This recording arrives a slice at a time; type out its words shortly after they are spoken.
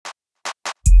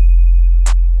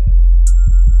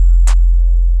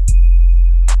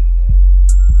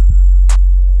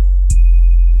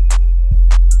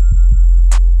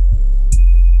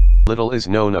Little is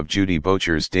known of Judy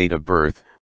Boucher's date of birth,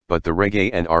 but the reggae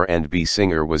and R&B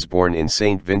singer was born in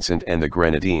St. Vincent and the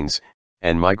Grenadines,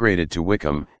 and migrated to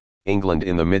Wickham, England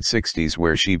in the mid-60s,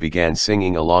 where she began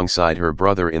singing alongside her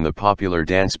brother in the popular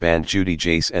dance band Judy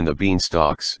Jace and the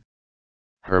Beanstalks.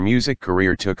 Her music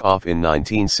career took off in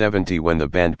 1970 when the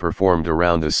band performed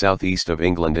around the southeast of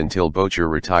England until Boucher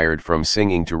retired from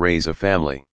singing to raise a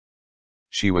family.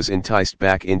 She was enticed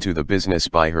back into the business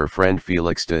by her friend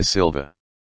Felix da Silva.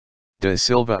 Da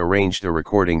Silva arranged a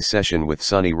recording session with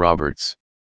Sonny Roberts.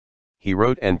 He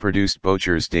wrote and produced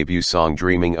Boucher's debut song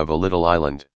Dreaming of a Little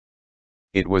Island.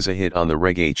 It was a hit on the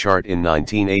reggae chart in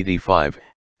 1985,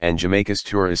 and Jamaica's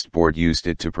tourist board used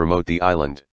it to promote the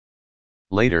island.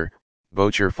 Later,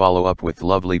 Boucher followed up with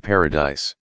Lovely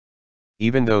Paradise.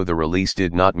 Even though the release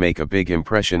did not make a big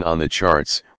impression on the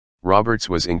charts, Roberts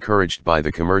was encouraged by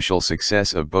the commercial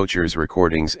success of Boucher's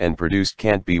recordings and produced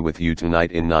Can't Be With You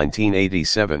Tonight in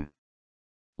 1987.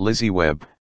 Lizzie Webb,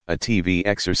 a TV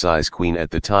exercise queen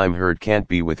at the time, heard Can't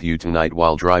Be With You Tonight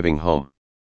while driving home.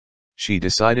 She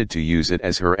decided to use it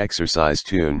as her exercise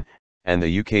tune, and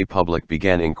the UK public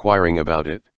began inquiring about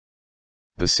it.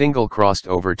 The single crossed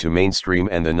over to mainstream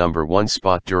and the #1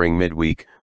 spot during midweek,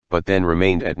 but then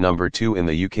remained at #2 in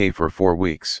the UK for 4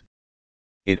 weeks.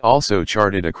 It also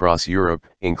charted across Europe,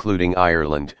 including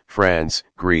Ireland, France,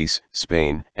 Greece,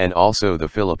 Spain, and also the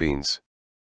Philippines.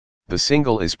 The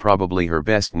single is probably her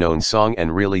best-known song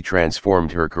and really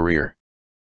transformed her career.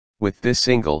 With this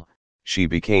single, she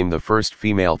became the first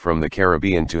female from the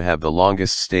Caribbean to have the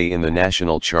longest stay in the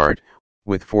national chart,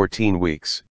 with 14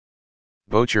 weeks.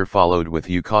 Boucher followed with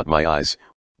You Caught My Eyes,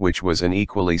 which was an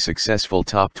equally successful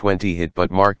top 20 hit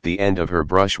but marked the end of her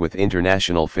brush with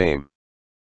international fame.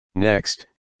 Next,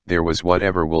 there was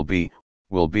Whatever Will Be,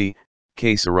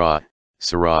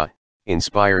 sRock,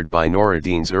 inspired by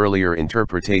Noradin's earlier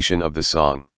interpretation of the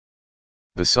song.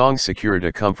 The song secured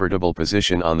a comfortable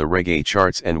position on the reggae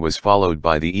charts and was followed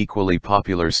by the equally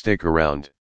popular Stick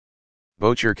Around.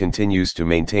 Boucher continues to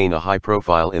maintain a high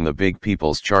profile in the Big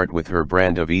People's chart with her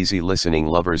brand of easy listening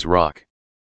Lovers Rock.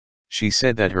 She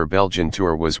said that her Belgian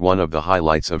tour was one of the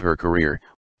highlights of her career,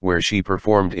 where she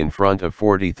performed in front of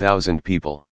 40,000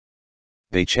 people.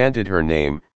 They chanted her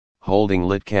name, holding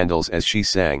lit candles as she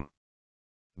sang.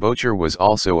 Boucher was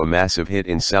also a massive hit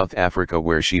in South Africa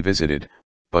where she visited,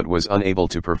 but was unable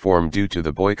to perform due to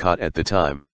the boycott at the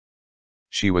time.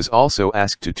 She was also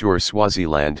asked to tour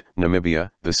Swaziland,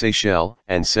 Namibia, the Seychelles,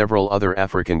 and several other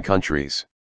African countries.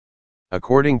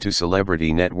 According to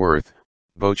Celebrity Net Worth,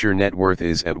 Boucher's net worth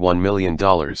is at $1 million.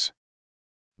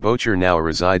 Boucher now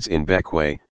resides in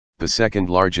Bequia, the second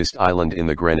largest island in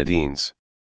the Grenadines.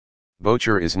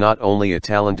 Boucher is not only a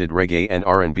talented reggae and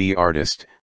R&B artist,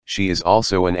 she is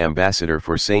also an ambassador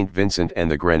for St. Vincent and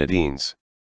the Grenadines.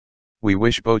 We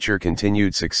wish Boucher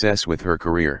continued success with her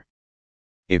career.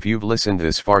 If you've listened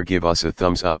this far, give us a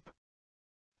thumbs up.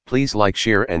 Please like,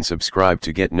 share and subscribe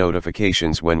to get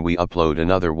notifications when we upload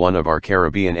another one of our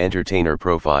Caribbean entertainer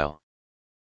profile.